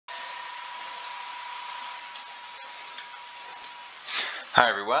Hi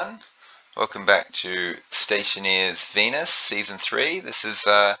everyone, welcome back to Stationeers Venus Season 3. This is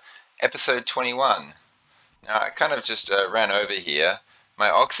episode 21. Now I kind of just ran over here. My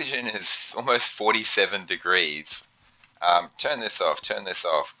oxygen is almost 47 degrees. Turn this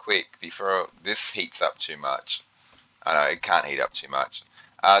off quick before this heats up too much. I know, it can't heat up too much.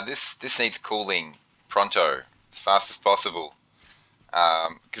 This needs cooling pronto, as fast as possible.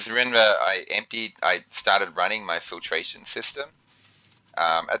 Because remember I started running my filtration system.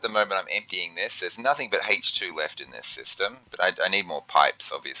 At the moment I'm emptying this. There's nothing but H2 left in this system, but I need more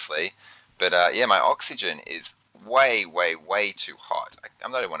pipes, obviously. But yeah, my oxygen is way, way, way too hot.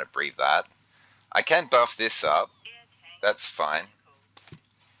 I'm not even want to breathe that. I can buff this up. That's fine.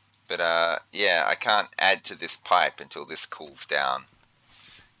 But yeah, I can't add to this pipe until this cools down.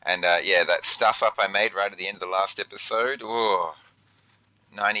 And yeah, that stuff up I made right at the end of the last episode, oh,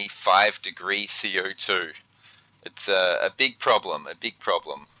 95 degree CO2. It's a big problem, a big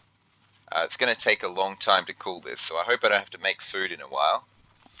problem. It's going to take a long time to cool this, so I hope I don't have to make food in a while.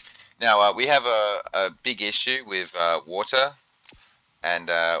 Now, we have a big issue with water, and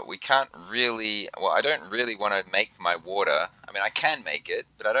we can't really, well, I don't really want to make my water. I mean, I can make it,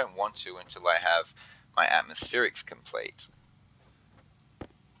 but I don't want to until I have my atmospherics complete.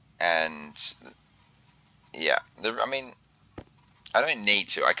 And yeah, I mean, I don't need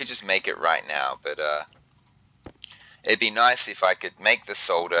to. I could just make it right now, but it'd be nice if I could make the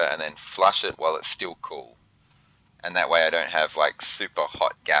solder and then flush it while it's still cool. And that way I don't have like super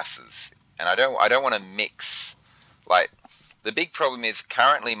hot gases. And I don't want to mix, like, the big problem is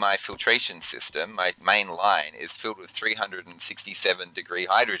currently my filtration system, my main line, is filled with 367 degree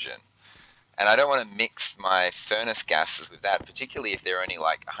hydrogen. And I don't want to mix my furnace gases with that, particularly if they're only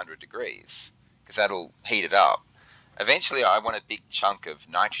like 100 degrees, because that'll heat it up. Eventually I want a big chunk of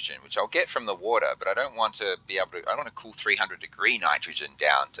nitrogen, which I'll get from the water, but I don't want to be able to, I don't want to cool 300 degree nitrogen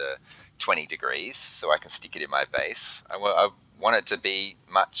down to 20 degrees so I can stick it in my base. I want it to be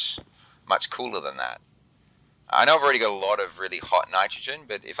much, much cooler than that. I know I've already got a lot of really hot nitrogen,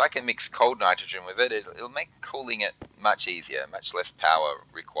 but if I can mix cold nitrogen with it, it'll make cooling it much easier, much less power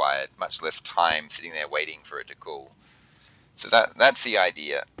required, much less time sitting there waiting for it to cool. So that's the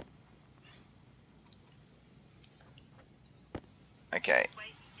idea. Okay,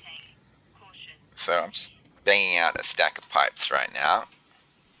 so I'm just banging out a stack of pipes right now.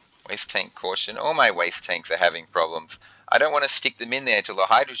 Waste tank caution. All my waste tanks are having problems. I don't want to stick them in there till the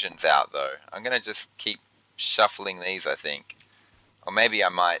hydrogen's out, though. I'm going to just keep shuffling these, I think. Or maybe I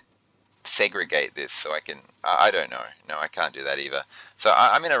might segregate this so I can... I don't know. No, I can't do that either. So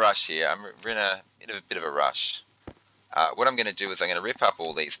I'm in a rush here. I'm in a bit of a rush. What I'm going to do is I'm going to rip up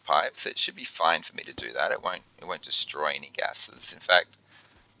all these pipes. It should be fine for me to do that. It won't destroy any gases. In fact,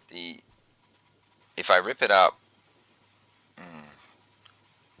 if I rip it up,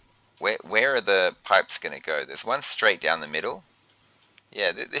 where are the pipes going to go? There's one straight down the middle.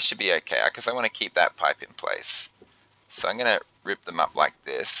 Yeah, this should be okay because I want to keep that pipe in place. So I'm going to rip them up like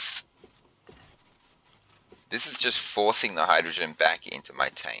this. This is just forcing the hydrogen back into my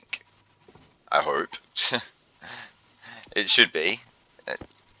tank. I hope. It should be.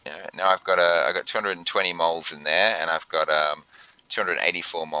 You know, now I've got 220 moles in there, and I've got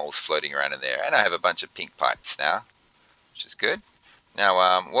 284 moles floating around in there, and I have a bunch of pink pipes now, which is good.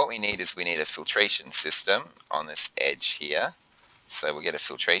 Now, what we need is a filtration system on this edge here. So we get a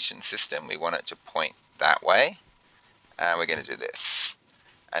filtration system. We want it to point that way, and we're going to do this.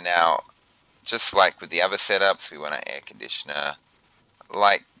 And now, just like with the other setups, we want an air conditioner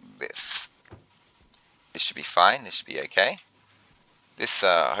like this. This should be fine. This should be okay. This,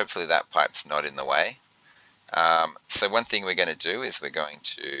 hopefully that pipe's not in the way. So one thing we're going to do is we're going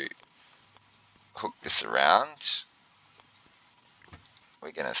to hook this around.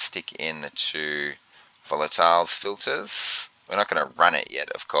 We're going to stick in the two volatiles filters. We're not going to run it yet,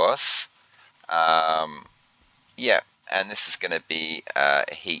 of course. Yeah, and this is going to be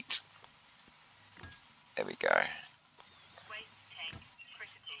heat. There we go.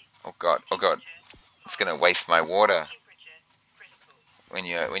 Oh god, oh god. It's going to waste my water. When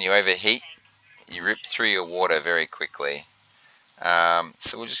you overheat, you rip through your water very quickly.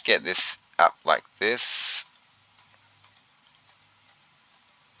 So we'll just get this up like this.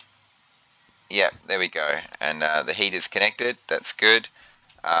 Yeah, there we go. And the heat is connected. That's good.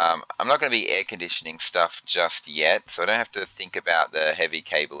 I'm not going to be air conditioning stuff just yet, so I don't have to think about the heavy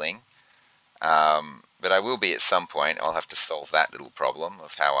cabling. But I will be at some point. I'll have to solve that little problem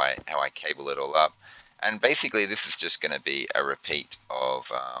of how I cable it all up. And basically, this is just going to be a repeat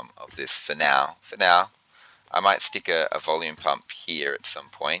of this for now. For now, I might stick a volume pump here at some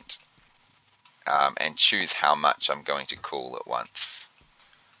point and choose how much I'm going to cool at once.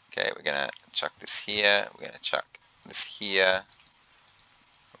 Okay, we're gonna chuck this here. We're gonna chuck this here.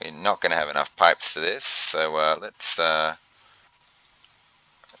 We're not gonna have enough pipes for this, so let's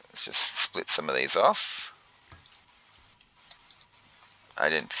just split some of these off. I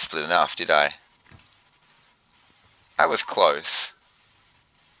didn't split enough, did I? I was close.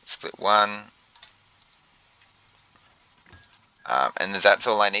 Split one. And that's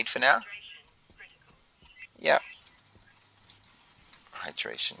all I need for now? Yep.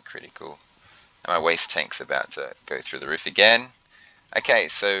 Hydration critical. And my waste tank's about to go through the roof again. Okay,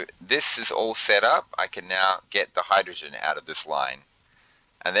 so this is all set up. I can now get the hydrogen out of this line.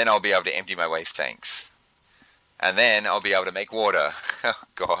 And then I'll be able to empty my waste tanks. And then I'll be able to make water. Oh,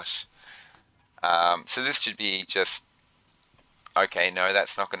 gosh. So this should be just... Okay, no,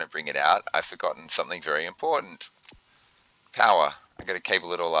 that's not going to bring it out. I've forgotten something very important. Power. I got to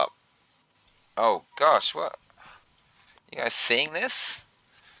cable it all up. Oh, gosh, what? You guys seeing this?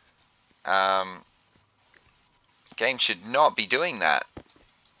 Game should not be doing that.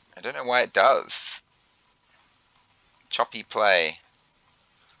 I don't know why it does. Choppy play.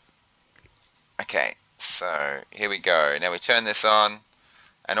 Okay, so here we go. Now we turn this on,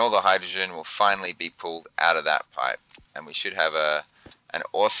 and all the hydrogen will finally be pulled out of that pipe. And we should have an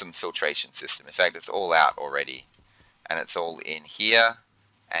awesome filtration system. In fact, it's all out already. And it's all in here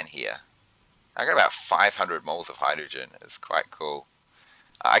and here. I got about 500 moles of hydrogen. It's quite cool.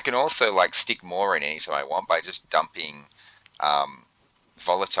 I can also like stick more in anytime I want by just dumping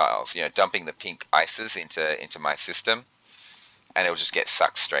volatiles, you know, dumping the pink ices into my system, and it'll just get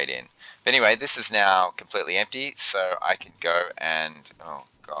sucked straight in. But anyway, this is now completely empty, so I can go and, oh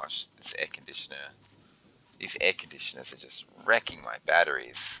gosh, this air conditioner. These air conditioners are just wrecking my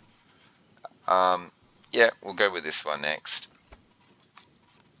batteries. Yeah, we'll go with this one next.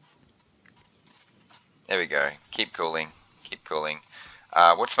 There we go. Keep cooling. Keep cooling.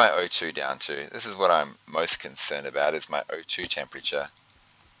 What's my O2 down to? This is what I'm most concerned about, is my O2 temperature.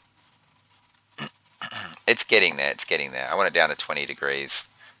 It's getting there. It's getting there. I want it down to 20 degrees.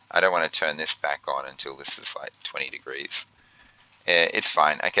 I don't want to turn this back on until this is like 20 degrees. It's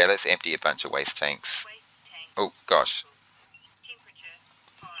fine. Okay, let's empty a bunch of waste tanks. Oh, gosh.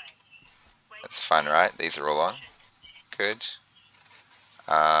 That's fine, right? These are all on. Good.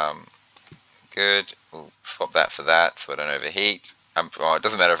 Good. We'll swap that for that so I don't overheat. Oh, it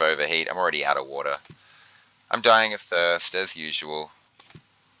doesn't matter if I overheat. I'm already out of water. I'm dying of thirst, as usual.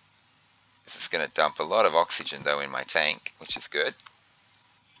 This is going to dump a lot of oxygen, though, in my tank, which is good.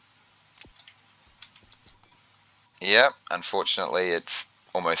 Yep, unfortunately, it's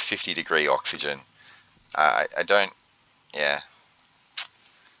almost 50-degree oxygen. I don't... Yeah.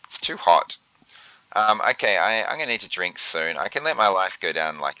 It's too hot. Okay, I'm going to need to drink soon. I can let my life go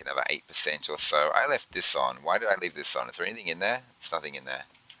down like another 8% or so. I left this on. Why did I leave this on? Is there anything in there? There's nothing in there.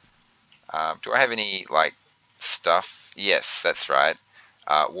 Do I have any, like, stuff? Yes, that's right.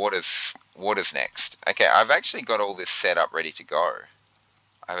 Water's next. Okay, I've actually got all this set up ready to go.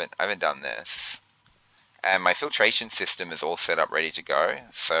 I haven't done this. And my filtration system is all set up ready to go.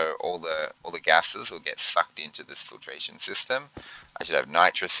 So all the gases will get sucked into this filtration system. I should have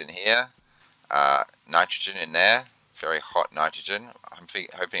nitrous in here. Nitrogen in there, very hot nitrogen. I'm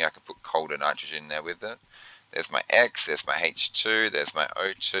hoping I can put colder nitrogen in there with it. There's my X, there's my H2, there's my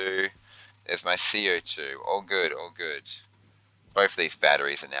O2, there's my CO2. All good, all good. Both these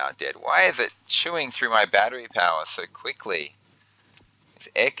batteries are now dead. Why is it chewing through my battery power so quickly? These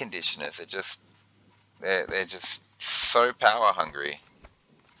air conditioners are just, they're just so power hungry.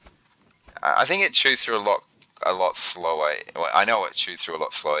 I think it chews through a lot slower. Well, I know it chews through a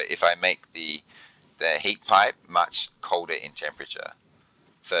lot slower if I make the heat pipe much colder in temperature.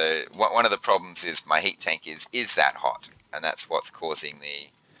 So one of the problems is my heat tank is that hot, and that's what's causing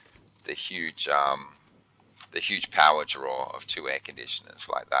the huge power draw of two air conditioners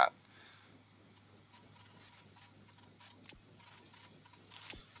like that.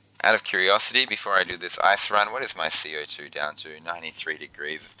 Out of curiosity, before I do this ice run, what is my CO2 down to? 93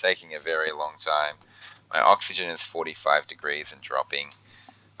 degrees. It's taking a very long time. My oxygen is 45 degrees and dropping.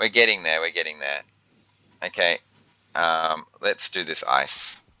 We're getting there, we're getting there. Okay, let's do this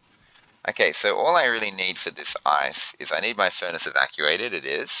ice. Okay, so all I really need for this ice is I need my furnace evacuated. It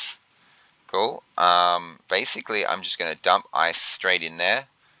is. Cool. Basically, I'm just going to dump ice straight in there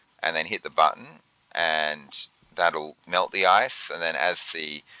and then hit the button, and that'll melt the ice, and then as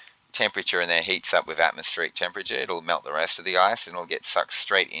the temperature in there heats up with atmospheric temperature, it'll melt the rest of the ice and it'll get sucked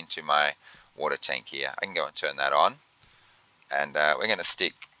straight into my water tank here. I can go and turn that on, and we're going to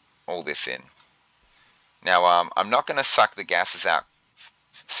stick all this in. Now I'm not going to suck the gases out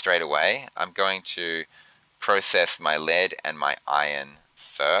straight away. I'm going to process my lead and my iron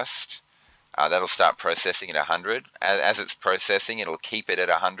first. That'll start processing at 100. As it's processing, it'll keep it at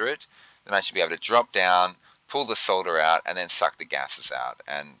 100. Then I should be able to drop down, pull the solder out, and then suck the gases out.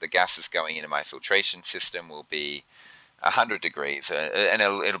 And the gases going into my filtration system will be 100 degrees, and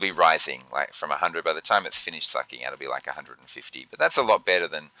it'll be rising like from 100. By the time it's finished sucking out, it'll be like 150. But that's a lot better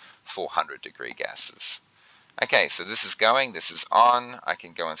than 400-degree gases. Okay, so this is going, this is on. I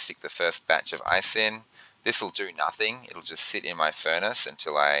can go and stick the first batch of ice in. This will do nothing. It'll just sit in my furnace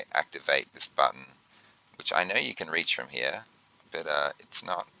until I activate this button, which I know you can reach from here, but it's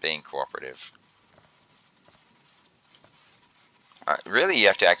not being cooperative. Really, you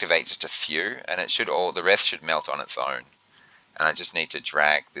have to activate just a few, and the rest should melt on its own. And I just need to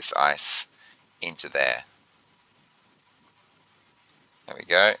drag this ice into there. There we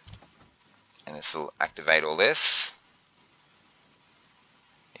go. And this will activate all this.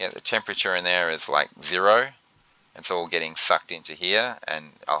 Yeah, the temperature in there is like 0. It's all getting sucked into here,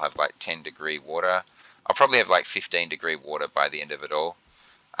 and I'll have like 10-degree water. I'll probably have like 15-degree water by the end of it all.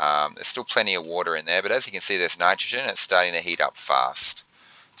 There's still plenty of water in there, but as you can see, there's nitrogen. It's starting to heat up fast.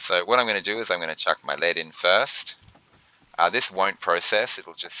 So what I'm going to do is I'm going to chuck my lead in first. This won't process.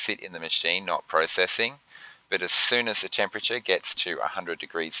 It'll just sit in the machine, not processing. But as soon as the temperature gets to 100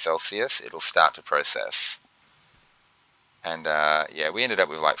 degrees Celsius, it'll start to process. And yeah, we ended up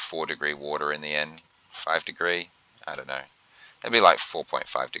with like 4-degree water in the end. 5-degree, I don't know. It'll be like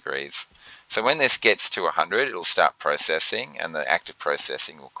 4.5 degrees. So when this gets to 100, it'll start processing, and the active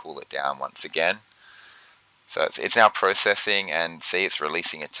processing will cool it down once again. So it's now processing, and see, it's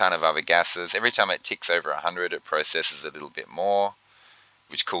releasing a ton of other gases. Every time it ticks over 100, it processes a little bit more,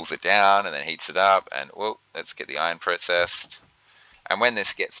 which cools it down and then heats it up. And well, let's get the iron processed. And when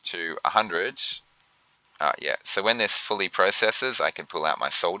this gets to 100, yeah, so when this fully processes, I can pull out my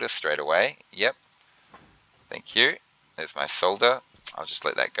solder straight away. Yep, thank you. There's my solder. I'll just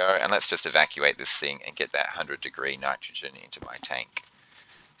let that go, and let's just evacuate this thing and get that 100-degree nitrogen into my tank.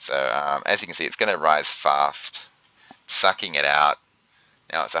 So as you can see, it's going to rise fast, sucking it out.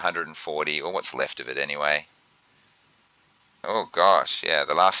 Now it's 140, or what's left of it anyway. Oh gosh, yeah,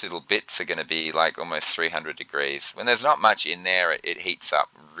 the last little bits are going to be like almost 300 degrees. When there's not much in there, it heats up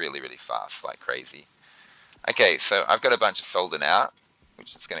really, really fast, like crazy. Okay, so I've got a bunch of solder now,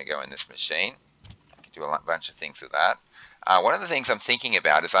 which is going to go in this machine. I can do a bunch of things with that. One of the things I'm thinking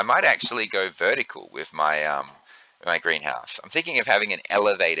about is I might actually go vertical with my my greenhouse. I'm thinking of having an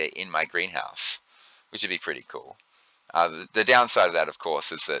elevator in my greenhouse, which would be pretty cool. The downside of that, of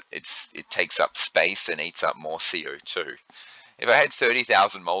course, is that it takes up space and eats up more CO2. If I had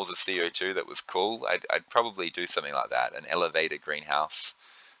 30,000 moles of CO2 that was cool, I'd probably do something like that, an elevator greenhouse,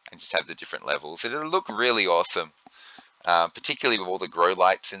 and just have the different levels. It'll look really awesome, particularly with all the grow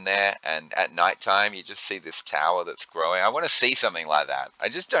lights in there, and at nighttime you just see this tower that's growing. I want to see something like that. I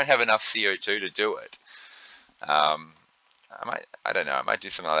just don't have enough CO2 to do it. I don't know, I might do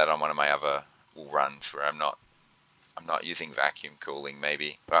something like that on one of my other runs where I'm not using vacuum cooling,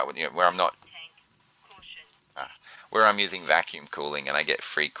 maybe, but you know, where I'm using vacuum cooling and I get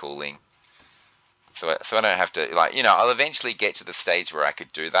free cooling. So I don't have to, like, you know, I'll eventually get to the stage where I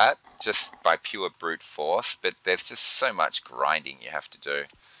could do that just by pure brute force, but there's just so much grinding you have to do.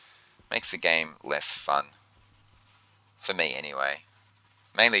 Makes the game less fun. For me, anyway.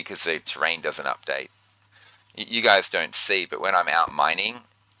 Mainly because the terrain doesn't update. You guys don't see, but when I'm out mining,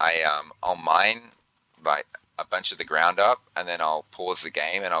 I'll mine like a bunch of the ground up, and then I'll pause the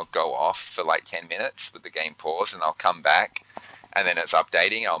game and I'll go off for like 10 minutes with the game paused, and I'll come back, and then it's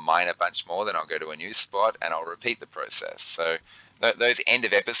updating. I'll mine a bunch more, then I'll go to a new spot, and I'll repeat the process. So those end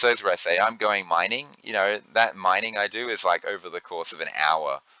of episodes where I say I'm going mining, you know, that mining I do is like over the course of an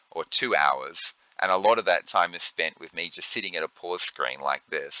hour or 2 hours, and a lot of that time is spent with me just sitting at a pause screen like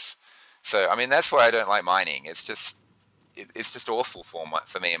this. So I mean, that's why I don't like mining. It's just awful for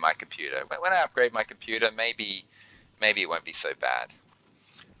me and my computer. When I upgrade my computer, maybe it won't be so bad.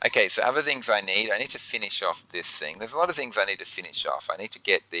 Okay, so other things I need to finish off this thing. There's a lot of things I need to finish off. I need to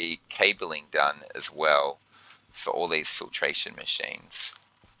get the cabling done as well for all these filtration machines,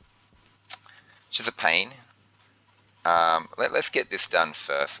 which is a pain. Let's get this done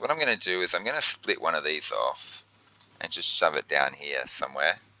first. What I'm going to do is I'm going to split one of these off and just shove it down here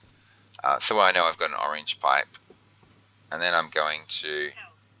somewhere. So I know I've got an orange pipe. And then I'm going to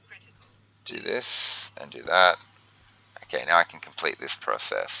do this and do that. Okay, now I can complete this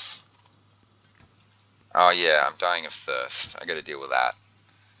process. Oh yeah, I'm dying of thirst. I got to deal with that.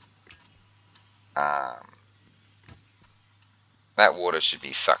 That water should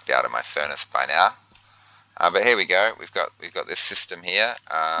be sucked out of my furnace by now. But here we go. We've got this system here.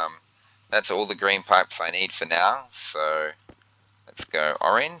 That's all the green pipes I need for now. So Let's go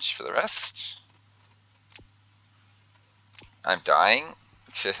orange for the rest. I'm dying.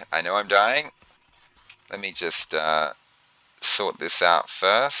 I know I'm dying. Let me just sort this out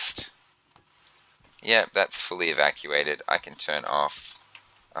first. Yep, that's fully evacuated. I can turn off.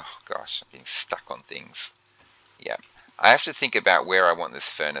 Oh gosh, I'm being stuck on things. Yep. I have to think about where I want this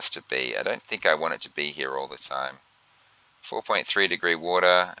furnace to be. I don't think I want it to be here all the time. 4.3 degree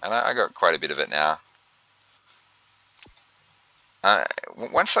water, and I got quite a bit of it now.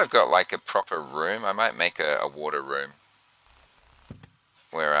 Once I've got like a proper room, I might make a water room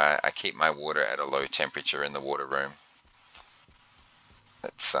where I keep my water at a low temperature in the water room.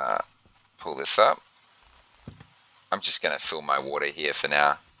 Let's pull this up. I'm just going to fill my water here for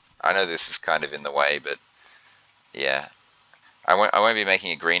now. I know this is kind of in the way, but yeah. I won't be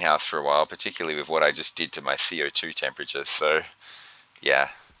making a greenhouse for a while, particularly with what I just did to my CO2 temperature, so yeah.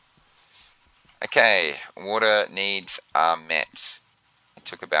 Okay, water needs are met. It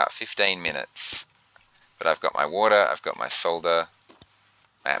took about 15 minutes, but I've got my water, I've got my solder,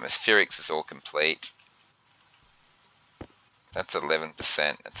 my atmospherics is all complete. That's 11%,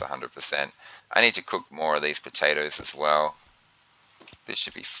 that's 100%. I need to cook more of these potatoes as well. This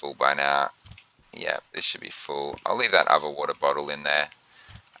should be full by now. Yeah, this should be full. I'll leave that other water bottle in there.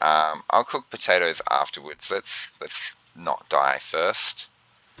 I'll cook potatoes afterwards. Let's not die first.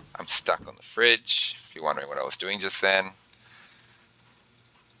 I'm stuck on the fridge, if you're wondering what I was doing just then.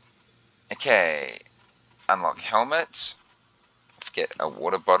 Okay, unlock helmet. Let's get a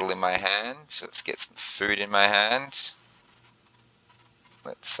water bottle in my hand. Let's get some food in my hand.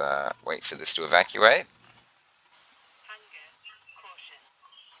 Let's wait for this to evacuate.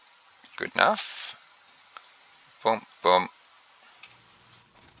 Good enough. Boom, boom.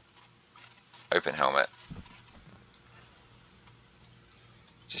 Open helmet.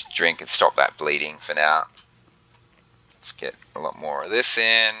 Just drink and stop that bleeding for now. Let's get a lot more of this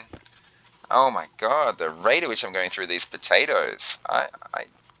in. Oh my god, the rate at which I'm going through these potatoes. I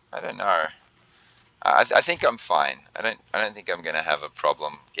don't know. I think I'm fine. I don't think I'm gonna have a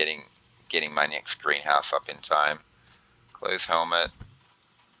problem getting my next greenhouse up in time. Close helmet.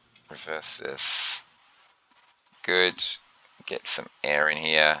 Reverse this. Good. Get some air in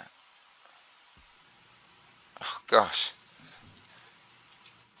here. Oh gosh.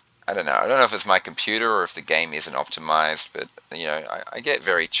 I don't know. I don't know if it's my computer or if the game isn't optimized, but you know, I get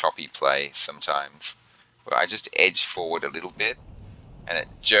very choppy play sometimes, where I just edge forward a little bit, and it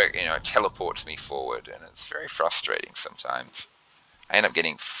teleports me forward, and it's very frustrating sometimes. I end up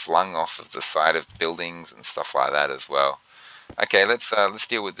getting flung off of the side of buildings and stuff like that as well. Okay, let's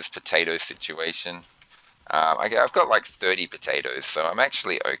deal with this potato situation. I've got like 30 potatoes, so I'm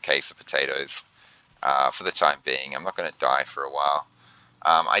actually okay for potatoes for the time being. I'm not going to die for a while.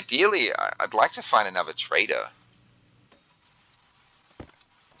 Ideally, I'd like to find another trader.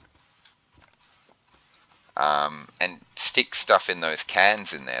 And stick stuff in those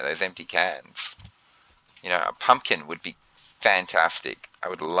cans in there, those empty cans. You know, a pumpkin would be fantastic. I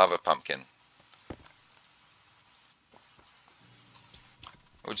would love a pumpkin.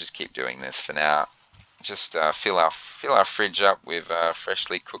 We'll just keep doing this for now. Just fill our fridge up with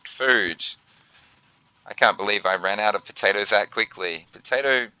freshly cooked food. I can't believe I ran out of potatoes that quickly.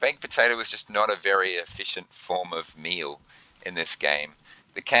 Baked potato was just not a very efficient form of meal in this game.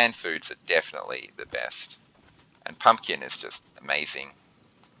 The canned foods are definitely the best. And pumpkin is just amazing.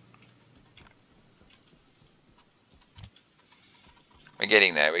 We're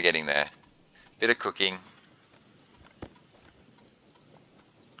getting there, we're getting there. Bit of cooking.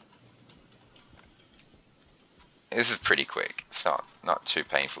 This is pretty quick. It's not too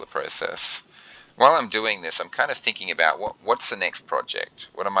painful a process. While I'm doing this, I'm kind of thinking about what's the next project?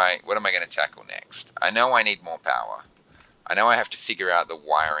 What am I going to tackle next? I know I need more power. I know I have to figure out the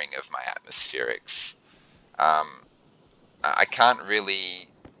wiring of my atmospherics. I can't really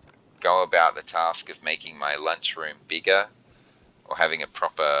go about the task of making my lunchroom bigger or having a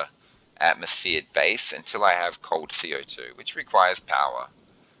proper atmosphered base until I have cold CO2, which requires power.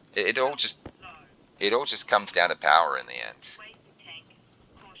 It all just comes down to power in the end.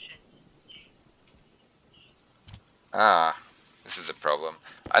 This is a problem.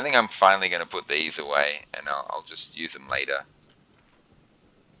 I think I'm finally going to put these away, and I'll just use them later.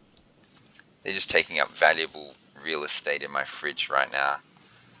 They're just taking up valuable real estate in my fridge right now.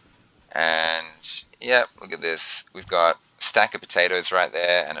 And, yep, look at this. We've got a stack of potatoes right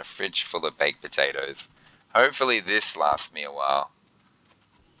there and a fridge full of baked potatoes. Hopefully this lasts me a while.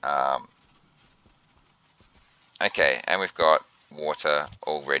 Okay, and we've got water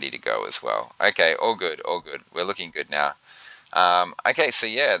all ready to go as well. Okay, all good, all good. We're looking good now. Okay, so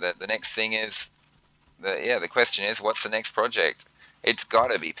yeah, the next thing is, the question is, what's the next project? It's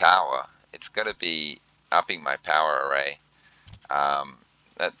got to be power. It's got to be upping my power array.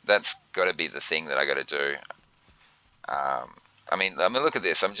 That's got to be the thing that I got to do. I mean, look at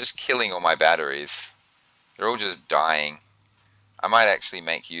this. I'm just killing all my batteries. They're all just dying. I might actually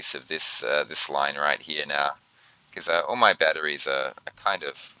make use of this line right here now, because all my batteries are kind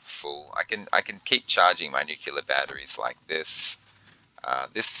of full. I can keep charging my nuclear batteries like this.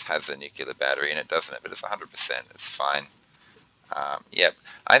 This has a nuclear battery and it doesn't, but it's 100%. It's fine. Yep,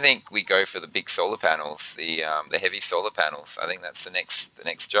 I think we go for the big solar panels, the heavy solar panels. I think that's the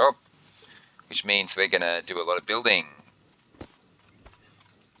next job, which means we're gonna do a lot of building.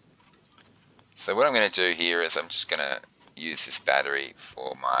 So what I'm gonna do here is I'm just gonna use this battery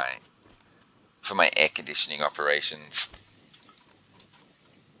for my air conditioning operations.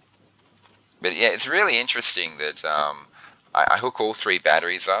 But yeah, it's really interesting that I hook all three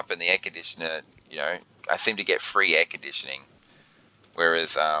batteries up, and the air conditioner, I seem to get free air conditioning.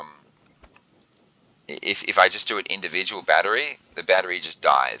 Whereas if I just do an individual battery, the battery just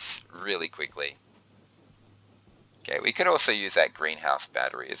dies really quickly. Okay, we could also use that greenhouse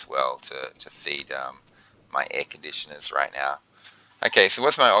battery as well to feed my air conditioners right now. Okay, so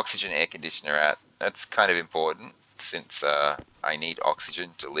what's my oxygen air conditioner at? That's kind of important since I need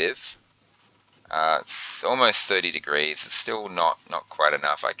oxygen to live. It's almost 30 degrees. It's still not quite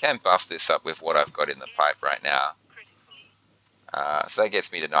enough. I can buff this up with what I've got in the pipe right now. So that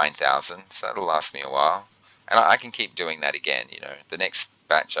gets me to 9,000, so that'll last me a while. And I can keep doing that again, The next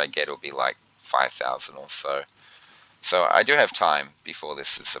batch I get will be like 5,000 or so. So I do have time before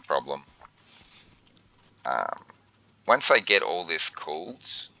this is a problem. Once I get all this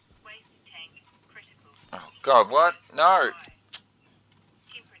cooled... Oh god, what? No!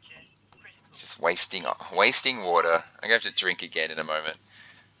 It's just wasting water. I'm going to have to drink again in a moment.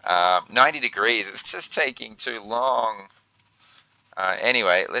 90 degrees, it's just taking too long.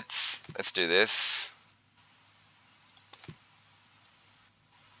 Anyway, let's do this.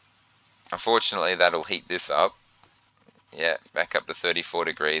 Unfortunately, that'll heat this up. Yeah, back up to 34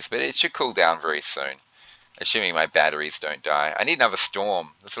 degrees, but it should cool down very soon, assuming my batteries don't die. I need another storm.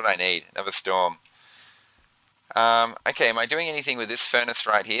 That's what I need, another storm. Okay, am I doing anything with this furnace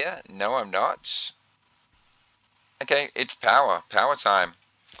right here? No, I'm not. Okay, it's power time.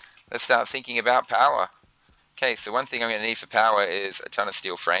 Let's start thinking about power. Okay, so one thing I'm going to need for power is a ton of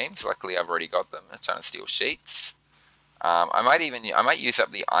steel frames. Luckily, I've already got them. A ton of steel sheets. I might use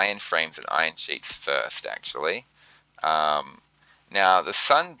up the iron frames and iron sheets first, actually. Now the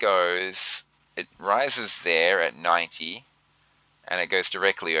sun it rises there at 90, and it goes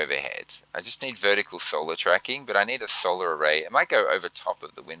directly overhead. I just need vertical solar tracking, but I need a solar array. It might go over top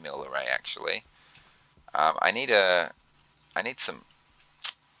of the windmill array, actually. I need to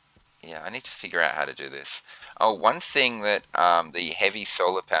figure out how to do this. Oh, one thing that the heavy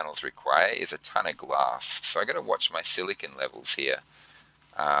solar panels require is a ton of glass. So I got to watch my silicon levels here.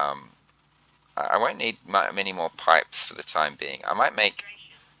 I won't need many more pipes for the time being. I might make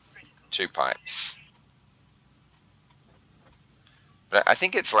 2 pipes. But I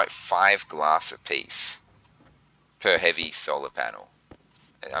think it's like 5 glass a piece per heavy solar panel.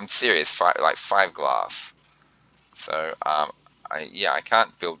 I'm serious, like 5 glass. So I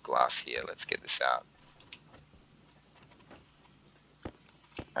can't build glass here. Let's get this out.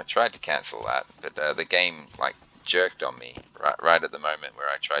 I tried to cancel that, but the game like jerked on me right at the moment where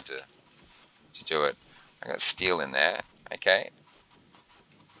I tried to do it. I got steel in there. Okay.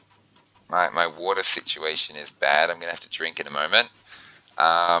 My water situation is bad. I'm gonna have to drink in a moment.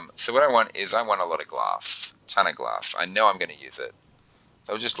 So what I want a lot of glass, a ton of glass. I know I'm gonna use it,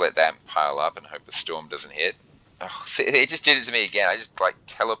 so I'll just let that pile up and hope the storm doesn't hit. Oh, it just did it to me again. I just like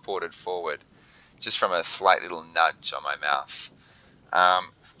teleported forward, just from a slight little nudge on my mouse.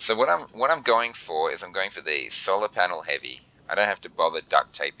 So what I'm going for is I'm going for these solar panel heavy. I don't have to bother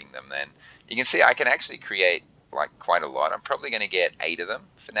duct taping them. Then you can see I can actually create like quite a lot. I'm probably going to get 8 of them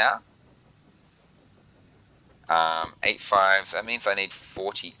for now. 8 5s. That means I need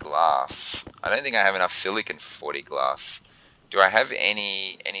 40 glass. I don't think I have enough silicon for 40 glass. Do I have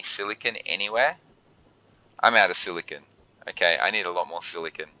any silicon anywhere? I'm out of silicon. Okay, I need a lot more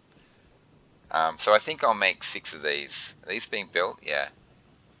silicon. So I think I'll make 6 of these. Are these being built? Yeah.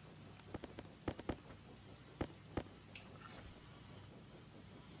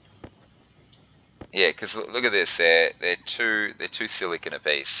 Yeah, because look at this. They're two silicon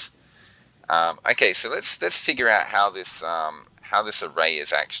apiece. Okay, so let's figure out how this array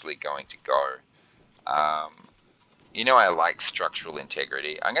is actually going to go. I like structural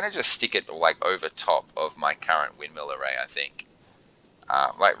integrity. I'm going to just stick it like over top of my current windmill array, I think.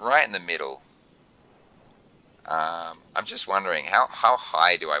 Like right in the middle. I'm just wondering how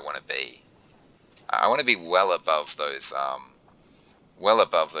high do I want to be? I want to be well above those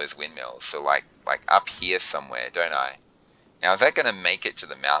windmills. So like up here somewhere, don't I? Now is that going to make it to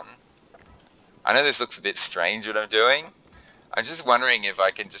the mountain? I know this looks a bit strange what I'm doing. I'm just wondering if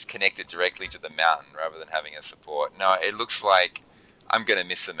I can just connect it directly to the mountain rather than having a support. No, it looks like I'm going to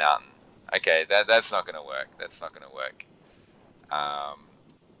miss the mountain. Okay, that's not going to work. That's not going to work. Um,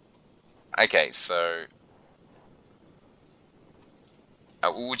 okay, so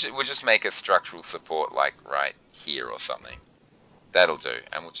we'll just make a structural support like right here or something. That'll do.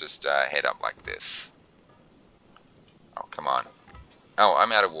 And we'll just head up like this. Oh, come on. Oh,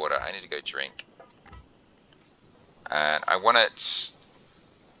 I'm out of water. I need to go drink. And I want it...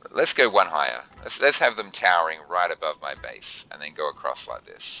 Let's go one higher. Let's have them towering right above my base and then go across like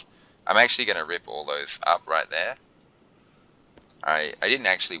this. I'm actually going to rip all those up right there. I didn't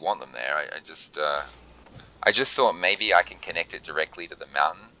actually want them there. I just thought maybe I can connect it directly to the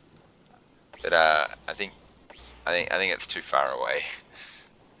mountain. But I think it's too far away.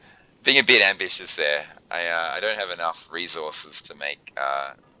 Being a bit ambitious there. I don't have enough resources to make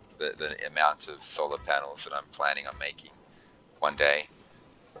the amount of solar panels that I'm planning on making one day.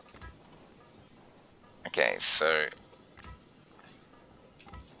 Okay, so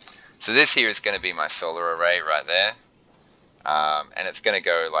this here is going to be my solar array right there, and it's going to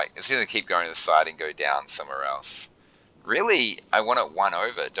go it's going to keep going to the side and go down somewhere else. Really, I want it one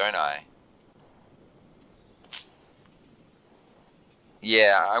over, don't I?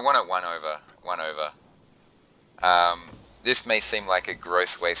 Yeah, I want it one over. This may seem like a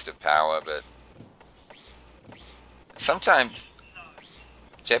gross waste of power, but sometimes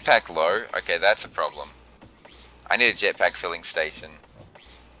jetpack low. Okay, that's a problem. I need a jetpack filling station.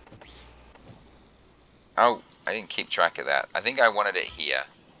 Oh, I didn't keep track of that. I think I wanted it here.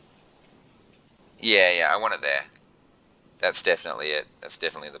 Yeah, I want it there. That's definitely it. That's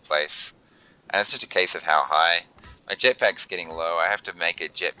definitely the place. And it's just a case of how high. My jetpack's getting low. I have to make a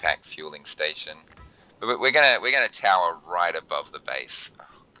jetpack fueling station. But we're gonna tower right above the base.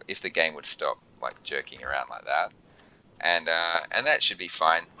 If the game would stop like jerking around like that. And that should be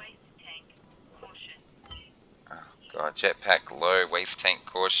fine. Oh god, jetpack low, waste tank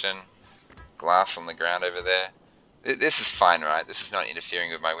caution. Glass on the ground over there. This is fine, right? This is not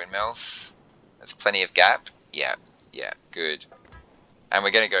interfering with my windmills. There's plenty of gap. Yeah, good. And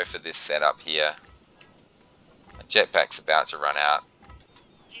we're going to go for this setup here. My jetpack's about to run out.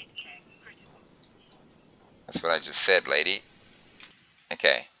 That's what I just said, lady.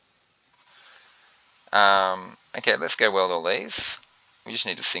 Okay. Okay, let's go weld all these. We just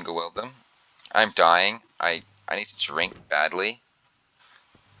need to single weld them. I'm dying. I need to drink badly.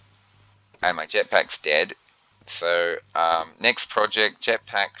 And my jetpack's dead. So next project,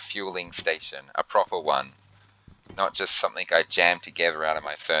 jetpack fueling station, a proper one, not just something I jammed together out of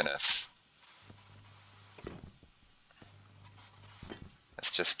my furnace.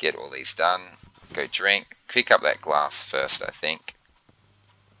 Let's just get all these done. Go drink. Pick up that glass first, I think.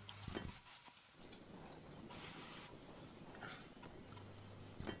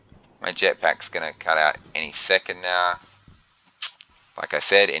 My jetpack's gonna cut out any second now. Like I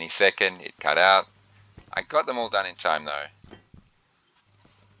said, any second it cut out. I got them all done in time though.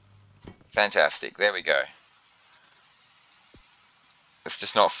 Fantastic, there we go. Let's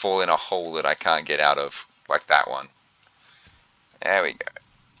just not fall in a hole that I can't get out of, like that one. There we go.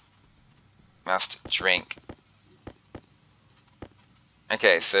 Must drink.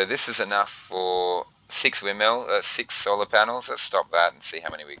 Okay, so this is enough for 6 solar panels. Let's stop that and see how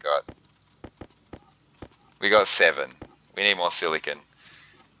many we got. We got 7. We need more silicon.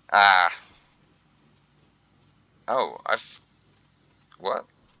 Oh, what?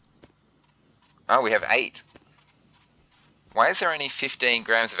 Oh, we have 8. Why is there only 15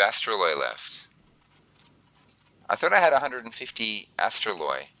 grams of astraloy left? I thought I had 150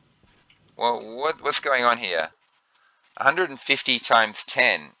 astraloy. Well, what's going on here? 150 times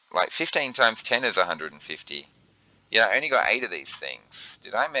 10. Like, 15 times 10 is 150. Yeah, I only got 8 of these things.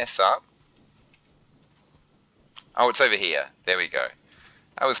 Did I mess up? Oh, it's over here. There we go.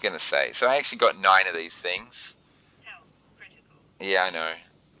 I was going to say. So I actually got 9 of these things. Yeah, I know.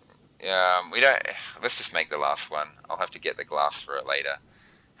 Let's just make the last one. I'll have to get the glass for it later.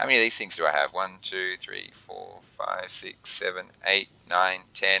 How many of these things do I have? 1, 2, 3, 4, 5, 6, 7, 8, 9,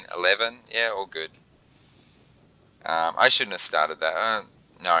 10, 11. Yeah, all good. I shouldn't have started that.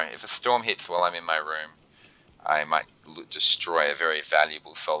 No, if a storm hits while I'm in my room, I might destroy a very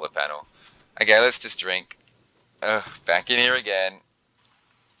valuable solar panel. Okay, let's just drink. Back in here again.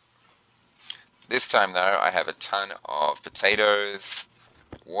 This time though, I have a ton of potatoes,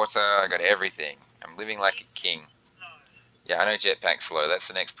 water, I got everything. And I'm living like a king. Yeah, I know Jetpack's slow. That's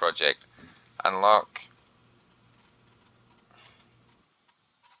the next project. Unlock.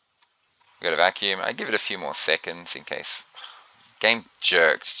 We got a vacuum. I give it a few more seconds in case. Game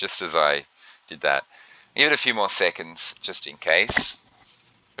jerked just as I did that. Give it a few more seconds just in case.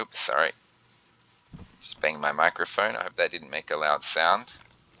 Oops, sorry. Just banged my microphone. I hope that didn't make a loud sound.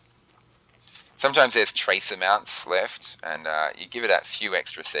 Sometimes there's trace amounts left, and you give it that few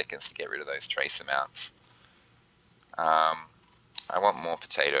extra seconds to get rid of those trace amounts. I want more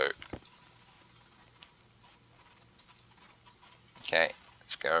potato. Okay,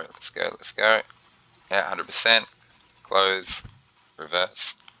 let's go, let's go, let's go. Yeah, 100%. Close,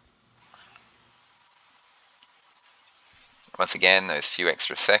 reverse. Once again, those few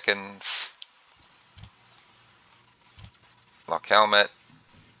extra seconds. Lock helmet.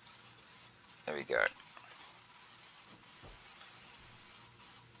 There we go.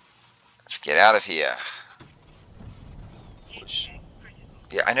 Let's get out of here. Push.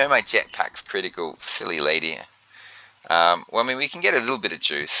 Yeah, I know my jetpack's critical, silly lady. Well, I mean, we can get a little bit of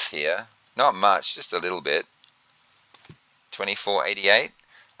juice here. Not much, just a little bit. 2488.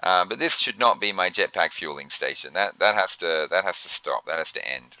 But this should not be my jetpack fueling station. That has to stop. That has to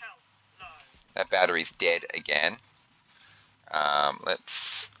end. That battery's dead again.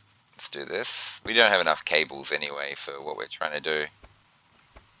 Let's do this. We don't have enough cables anyway for what we're trying to do.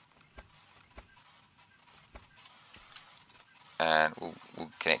 And we'll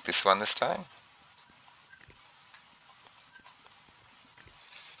connect this one this time.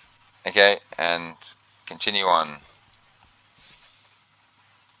 Okay, and continue on.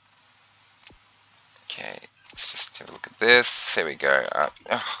 Okay, let's just have a look at this. There we go.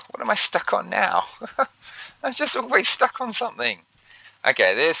 What am I stuck on now? I'm just always stuck on something.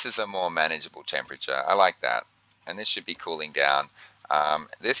 Okay, this is a more manageable temperature. I like that. And this should be cooling down.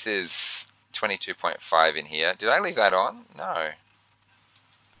 This is 22.5 in here. Did I leave that on? No.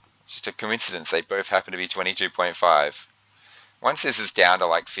 Just a coincidence. They both happen to be 22.5. Once this is down to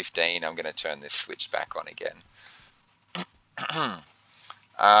like 15, I'm going to turn this switch back on again.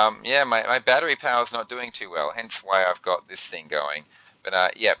 Yeah, my battery power is not doing too well, hence why I've got this thing going.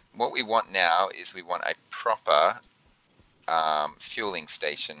 But yeah, what we want now is we want a proper fueling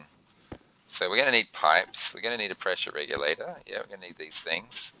station. So we're going to need pipes. We're going to need a pressure regulator. Yeah, we're going to need these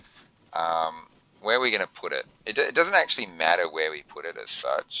things. Where are we going to put it? It doesn't actually matter where we put it as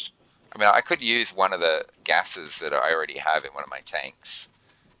such. I mean, I could use one of the gases that I already have in one of my tanks,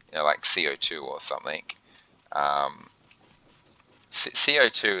 you know, like CO2 or something.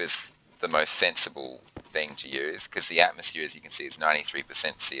 CO2 is the most sensible thing to use because the atmosphere, as you can see, is 93%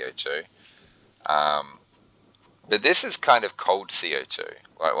 CO2. But this is kind of cold CO2.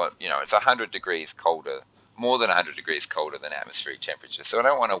 Like, what, you know, it's 100 degrees colder, more than 100 degrees colder than atmospheric temperature. So I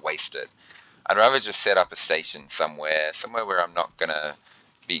don't want to waste it. I'd rather just set up a station somewhere where I'm not going to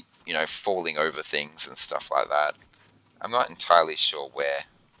be, you know, falling over things and stuff like that. I'm not entirely sure where.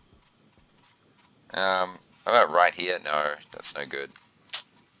 How about right here? No, that's no good.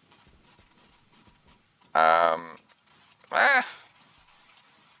 Out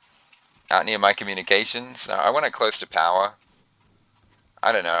near my communications. No, I want it close to power.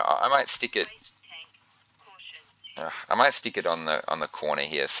 I don't know. I might stick it. I might stick it on the corner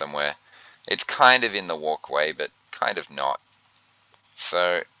here somewhere. It's kind of in the walkway, but kind of not.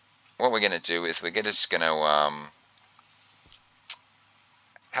 So what we're going to do is we're just going to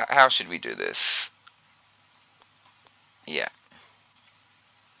how should we do this? Yeah.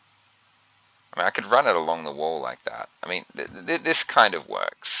 I mean, I could run it along the wall like that. I mean, this kind of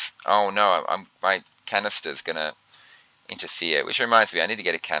works. Oh no, my canister's going to interfere, which reminds me, I need to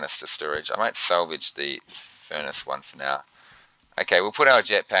get a canister storage. I might salvage the furnace one for now. Okay, we'll put our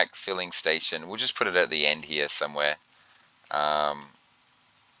jetpack filling station. We'll just put it at the end here somewhere.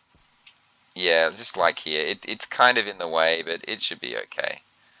 Yeah, just like here. It's kind of in the way, but it should be okay.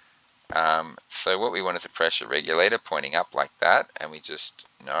 So what we want is a pressure regulator pointing up like that, and we just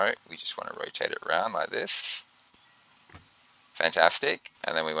want to rotate it around like this. Fantastic.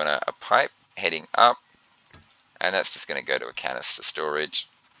 And then we want a pipe heading up, and that's just going to go to a canister storage.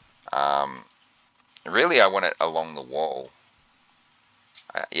 Really, I want it along the wall.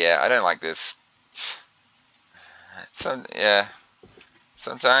 Yeah, I don't like this. Yeah.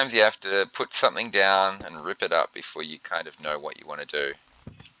 Sometimes you have to put something down and rip it up before you kind of know what you want to do.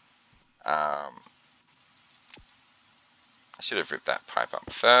 I should have ripped that pipe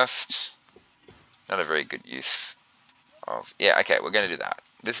up first. Not a very good use of... Yeah, okay, we're going to do that.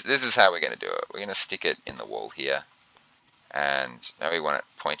 This is how we're going to do it. We're going to stick it in the wall here. And now we want it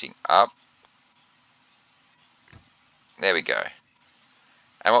pointing up. There we go.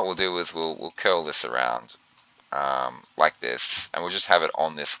 And what we'll do is we'll curl this around like this, and we'll just have it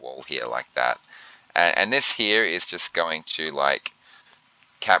on this wall here like that. And this here is just going to like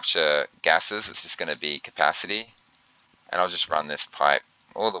capture gases. It's just going to be capacity, and I'll just run this pipe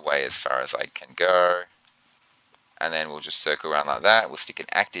all the way as far as I can go, and then we'll just circle around like that. We'll stick an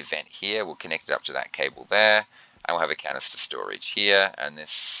active vent here, we'll connect it up to that cable there, and we'll have a canister storage here, and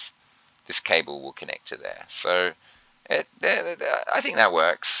this cable will connect to there. So I think that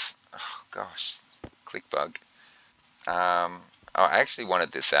works. Oh gosh, click bug. Oh, I actually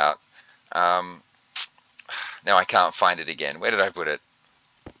wanted this out. Now I can't find it again. Where did I put it?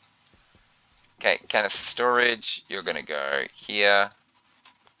 Okay, canister storage, you're going to go here.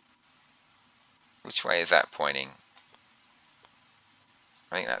 Which way is that pointing?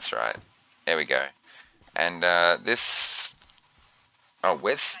 I think that's right. There we go. And this... Oh,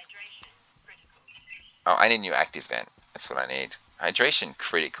 where's... Oh, I need a new active vent. That's what I need. Hydration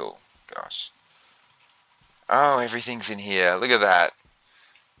critical. Gosh. Oh, everything's in here. Look at that.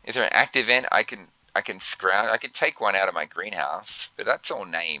 Is there an active vent I can scrounge? I could take one out of my greenhouse, but that's all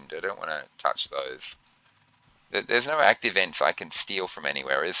named. I don't want to touch those. There's no active vents I can steal from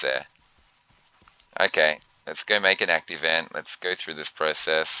anywhere, is there? Okay, let's go make an active vent. Let's go through this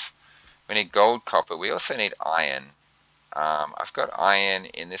process. We need gold, copper. We also need iron. I've got iron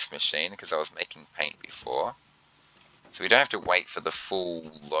in this machine because I was making paint before. So we don't have to wait for the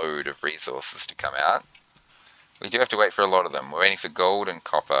full load of resources to come out. We do have to wait for a lot of them. We're waiting for gold and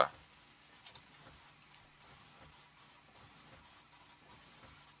copper.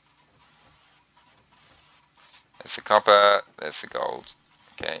 There's the copper, there's the gold.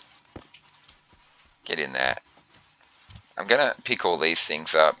 Okay. Get in there. I'm going to pick all these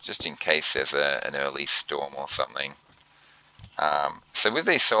things up just in case there's an early storm or something. So with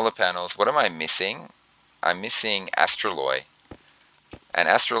these solar panels, what am I missing? I'm missing astroloy. And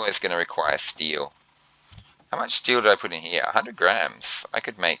astroloy is going to require steel. How much steel did I put in here? 100 grams. I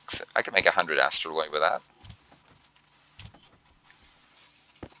could make 100 astroloy with that.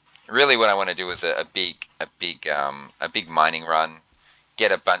 Really, what I want to do is a big mining run,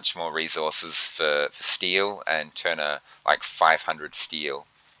 get a bunch more resources for steel, and turn like 500 steel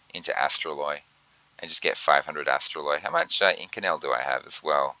into astroloy, and just get 500 astroloy. How much Inconel do I have as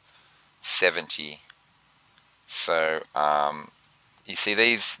well? 70. So you see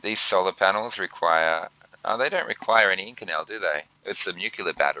these solar panels require. Oh, they don't require any Inconel, do they? It's the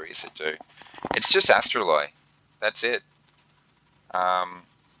nuclear batteries that do. It's just astroloy. That's it.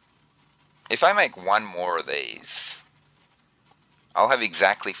 If I make one more of these, I'll have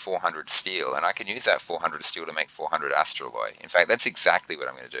exactly 400 steel, and I can use that 400 steel to make 400 astroloy. In fact, that's exactly what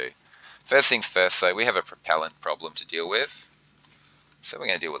I'm going to do. First things first, though, we have a propellant problem to deal with. So we're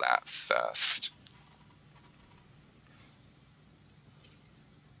going to deal with that first.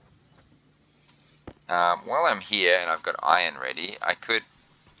 While I'm here and I've got iron ready, I could...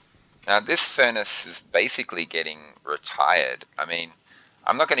 Now this furnace is basically getting retired. I mean,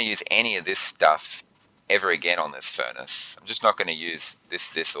 I'm not going to use any of this stuff ever again on this furnace. I'm just not going to use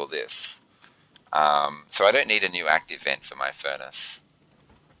this, or this. So I don't need a new active vent for my furnace.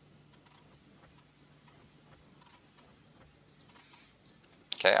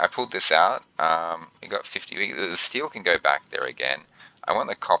 Okay, I pulled this out. We got 50. The steel can go back there again. I want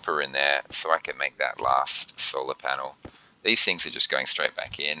the copper in there so I can make that last solar panel. These things are just going straight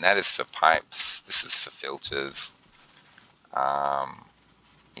back in. That is for pipes. This is for filters.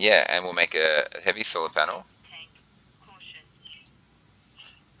 Yeah, and we'll make a heavy solar panel.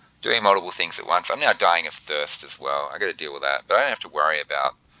 Doing multiple things at once. I'm now dying of thirst as well. I got to deal with that, but I don't have to worry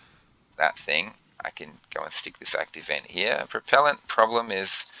about that thing. I can go and stick this active vent here. Propellant problem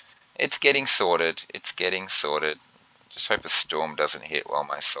is it's getting sorted. It's getting sorted. Just hope a storm doesn't hit while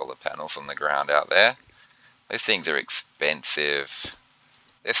my solar panel's on the ground out there. Those things are expensive.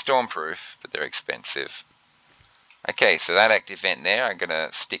 They're storm-proof, but they're expensive. Okay, so that active vent there, I'm going to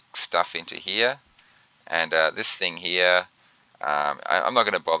stick stuff into here. And this thing here, I'm not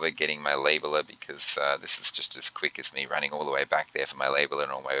going to bother getting my labeler because this is just as quick as me running all the way back there for my labeler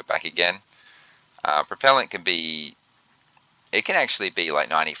and all the way back again. Propellant can be, it can actually be like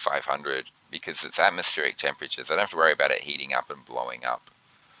 9,500 because it's atmospheric temperatures. I don't have to worry about it heating up and blowing up.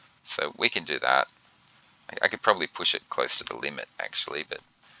 So we can do that. I could probably push it close to the limit actually, but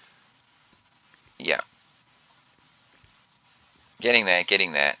yeah. Getting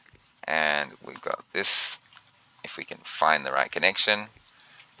there. And we've got this, if we can find the right connection.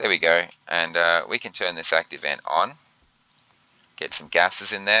 There we go. And we can turn this active vent on. Get some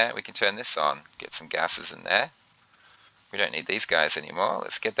gases in there. We can turn this on. Get some gases in there. We don't need these guys anymore.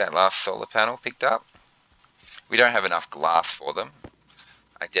 Let's get that last solar panel picked up. We don't have enough glass for them.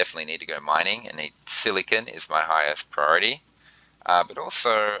 I definitely need to go mining, and need silicon is my highest priority. But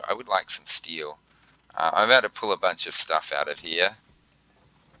also, I would like some steel. I'm about to pull a bunch of stuff out of here.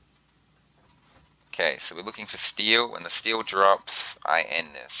 Okay, so we're looking for steel. When the steel drops, I end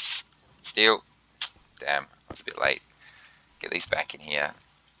this. Steel. Damn, I was a bit late. Get these back in here.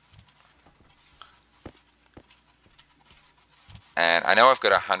 And I know I've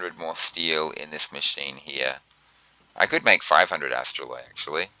got 100 more steel in this machine here. I could make 500 astraloy,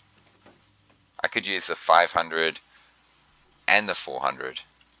 actually. I could use the 500 and the 400.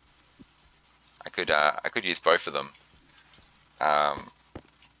 I could use both of them. I'm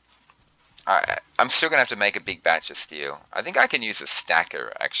still gonna have to make a big batch of steel. I think I can use a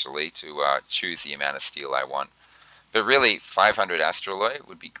stacker actually to choose the amount of steel I want. But really, 500 astraloy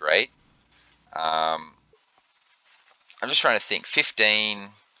would be great. I'm just trying to think. 15,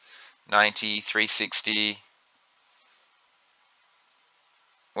 90, 360.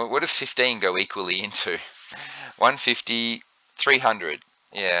 What does 15 go equally into? 150, 300.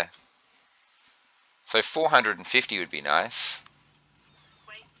 Yeah. So 450 would be nice.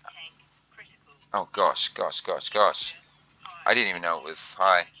 Oh gosh, gosh, gosh, gosh. I didn't even know it was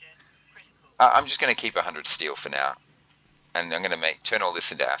high. I'm just going to keep 100 steel for now. And I'm going to turn all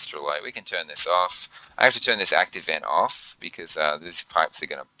this into astraloy. We can turn this off. I have to turn this active vent off because these pipes are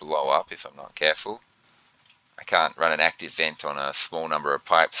going to blow up if I'm not careful. I can't run an active vent on a small number of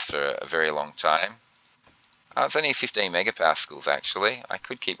pipes for a very long time. It's only 15 megapascals actually. I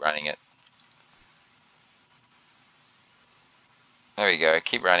could keep running it. There we go.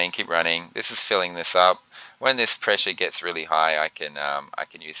 Keep running, keep running. This is filling this up. When this pressure gets really high, I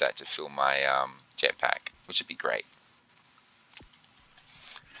can use that to fill my jetpack, which would be great.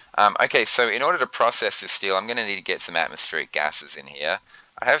 Okay, so in order to process this steel, I'm going to need to get some atmospheric gases in here.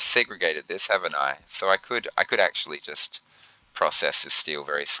 I have segregated this, haven't I? So I could actually just process this steel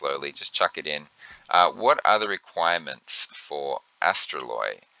very slowly, just chuck it in. What are the requirements for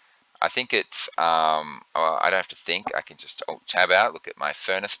astraloy? I think it's, I don't have to think, I can just tab out, look at my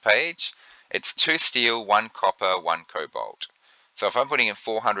furnace page. It's 2 steel, 1 copper, 1 cobalt. So if I'm putting in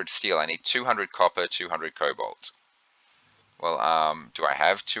 400 steel, I need 200 copper, 200 cobalt. Well, do I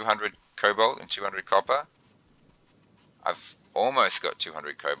have 200 cobalt and 200 copper? I've almost got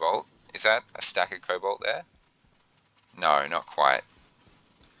 200 cobalt. Is that a stack of cobalt there? No, not quite.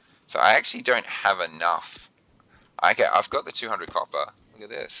 So I actually don't have enough. Okay, I've got the 200 copper. Look at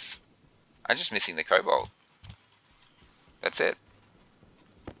this. I'm just missing the cobalt. That's it.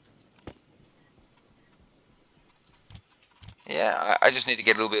 Yeah, I just need to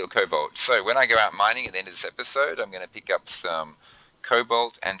get a little bit of cobalt. So when I go out mining at the end of this episode, I'm going to pick up some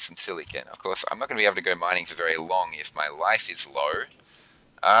cobalt and some silicon. Of course, I'm not going to be able to go mining for very long if my life is low.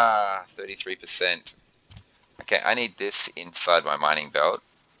 33%. Okay, I need this inside my mining belt.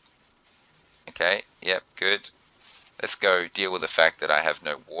 Okay, yep, good. Let's go deal with the fact that I have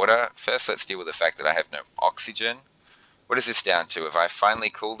no water. First, let's deal with the fact that I have no oxygen. What is this down to? Have I finally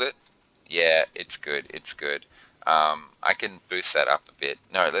cooled it? Yeah, it's good, it's good. I can boost that up a bit.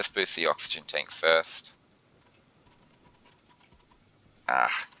 No, let's boost the oxygen tank first.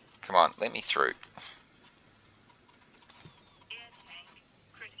 Come on, let me through.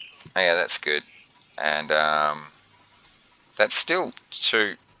 Oh yeah, that's good. And that's still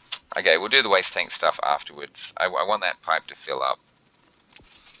too... Okay, we'll do the waste tank stuff afterwards. I want that pipe to fill up.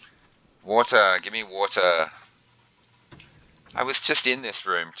 Water, give me water. I was just in this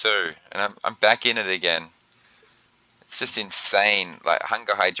room too, and I'm back in it again. It's just insane. Like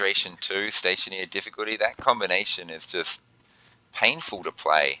hunger, hydration 2, stationeer difficulty. That combination is just painful to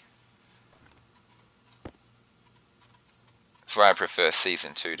play. That's why I prefer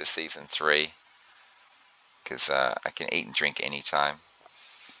Season 2 to Season 3. Because I can eat and drink anytime.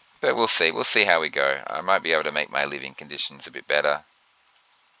 But we'll see. We'll see how we go. I might be able to make my living conditions a bit better.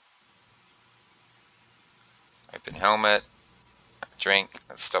 Open helmet. Drink.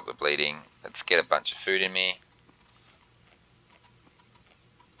 Let's stop the bleeding. Let's get a bunch of food in me.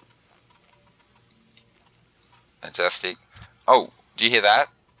 Fantastic. Oh, do you hear that?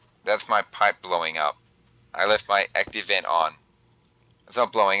 That's my pipe blowing up. I left my active vent on. It's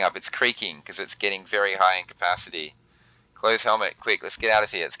not blowing up, it's creaking because it's getting very high in capacity. Close helmet, quick, let's get out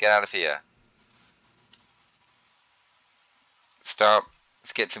of here, let's get out of here. Stop,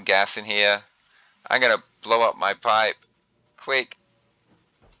 let's get some gas in here. I'm gonna blow up my pipe. Quick,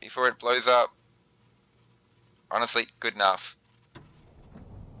 before it blows up. Honestly, good enough.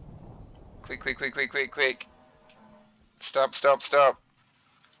 Quick, quick, quick, quick, quick, quick. Stop, stop, stop.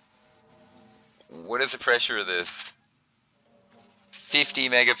 What is the pressure of this? 50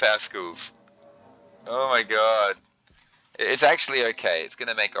 megapascals. Oh my god. It's actually okay. It's going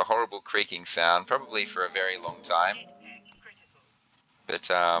to make a horrible creaking sound, probably for a very long time. But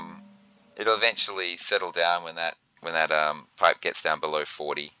it'll eventually settle down when that pipe gets down below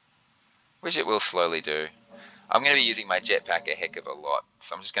 40, which it will slowly do. I'm going to be using my jetpack a heck of a lot,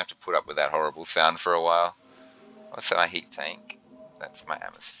 so I'm just going to have to put up with that horrible sound for a while. What's our heat tank? That's my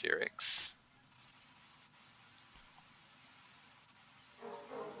atmospherics.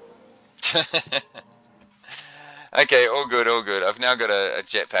 Okay, all good, all good. I've now got a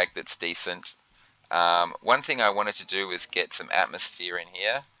jetpack that's decent. One thing I wanted to do was get some atmosphere in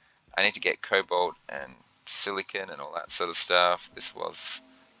here. I need to get cobalt and silicon and all that sort of stuff. This was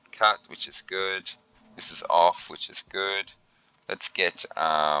cut, which is good. This is off, which is good. Let's get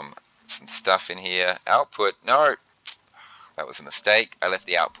some stuff in here. Output, no, that was a mistake. I left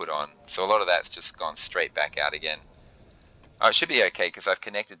the output on. So a lot of that's just gone straight back out again. Oh, it should be okay because I've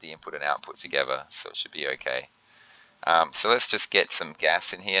connected the input and output together, so it should be okay. So let's just get some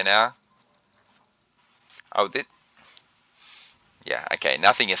gas in here now. Oh, yeah, okay,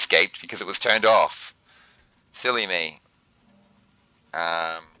 nothing escaped because it was turned off. Silly me.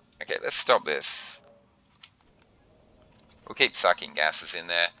 Okay, let's stop this. We'll keep sucking gases in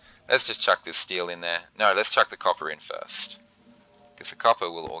there. Let's just chuck this steel in there. No, let's chuck the copper in first, because the copper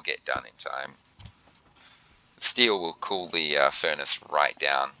will all get done in time. The steel will cool the furnace right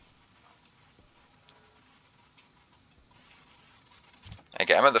down.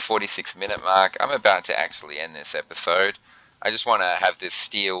 Okay, I'm at the 46-minute mark. I'm about to actually end this episode. I just want to have this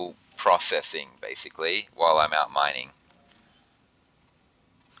steel processing, basically, while I'm out mining.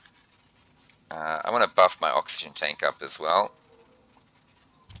 I want to buff my oxygen tank up as well.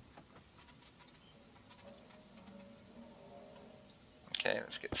 Okay,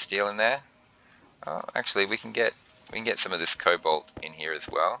 let's get steel in there. Oh, actually, we can get some of this cobalt in here as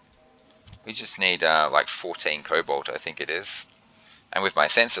well. We just need like 14 cobalt, I think it is. And with my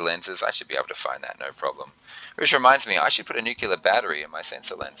sensor lenses, I should be able to find that no problem. Which reminds me, I should put a nuclear battery in my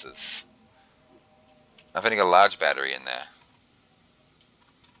sensor lenses. I've only got a large battery in there.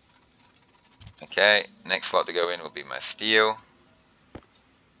 Okay, next slot to go in will be my steel.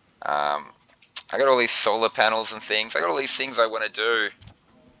 I got all these solar panels and things. I got all these things I want to do.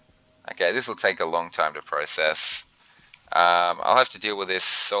 Okay, this will take a long time to process. I'll have to deal with this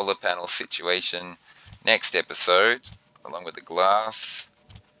solar panel situation next episode, along with the glass.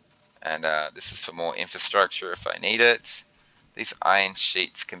 And this is for more infrastructure if I need it. These iron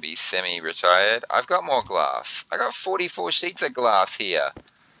sheets can be semi-retired. I've got more glass. I got 44 sheets of glass here.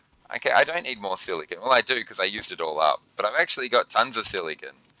 Okay, I don't need more silicon. Well, I do because I used it all up. But I've actually got tons of silicon.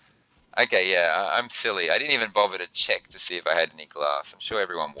 Okay, yeah, I'm silly. I didn't even bother to check to see if I had any glass. I'm sure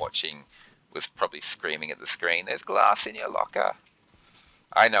everyone watching was probably screaming at the screen, "There's glass in your locker."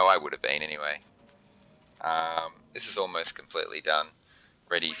 I know I would have been anyway. This is almost completely done.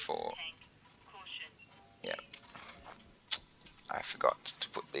 Ready for... Yeah. I forgot to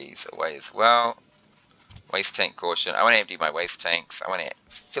put these away as well. Waste tank caution. I want to empty my waste tanks. I want to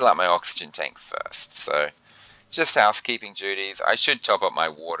fill up my oxygen tank first. So, just housekeeping duties. I should top up my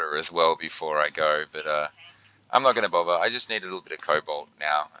water as well before I go, but I'm not going to bother. I just need a little bit of cobalt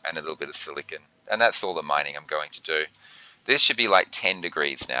now and a little bit of silicon. And that's all the mining I'm going to do. This should be like 10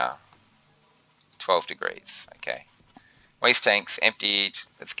 degrees now. 12 degrees. Okay. Waste tanks emptied.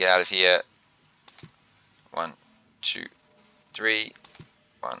 Let's get out of here. 1, 2, 3.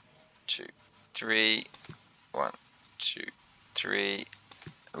 1, 2, 3. 1, 2, 3.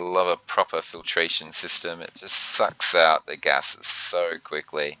 I love a proper filtration system. It just sucks out the gases so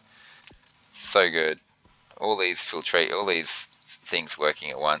quickly. So good. All these things working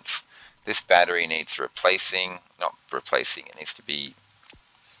at once. This battery needs replacing. Not replacing, it needs to be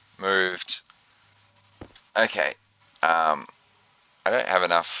moved. Okay. I don't have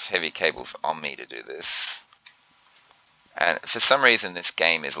enough heavy cables on me to do this. And for some reason this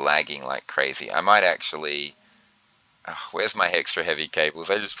game is lagging like crazy. I might actually... where's my extra heavy cables?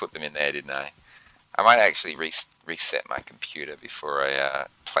 I just put them in there, didn't I? I might actually reset my computer before I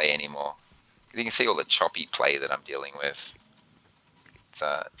play anymore. You can see all the choppy play that I'm dealing with.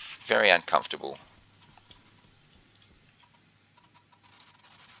 It's very uncomfortable.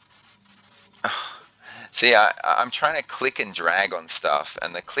 See, I'm trying to click and drag on stuff,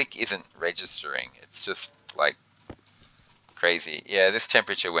 and the click isn't registering. It's just like crazy. Yeah, this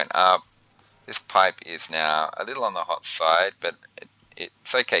temperature went up. This pipe is now a little on the hot side, but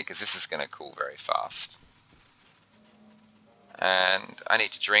it's okay because this is going to cool very fast. And I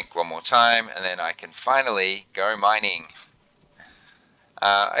need to drink one more time, and then I can finally go mining.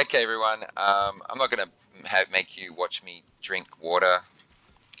 Okay, everyone. I'm not going to make you watch me drink water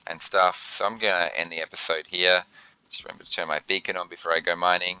and stuff, so I'm going to end the episode here. Just remember to turn my beacon on before I go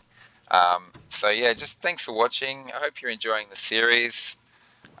mining. So yeah, just thanks for watching. I hope you're enjoying the series.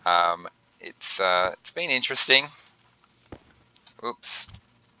 It's been interesting. Oops,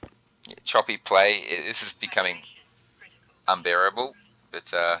 yeah, choppy play. This is becoming unbearable.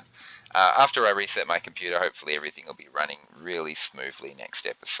 But after I reset my computer, hopefully everything will be running really smoothly next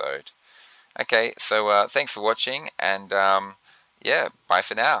episode. Okay, so thanks for watching, and yeah, bye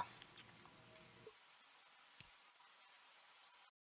for now.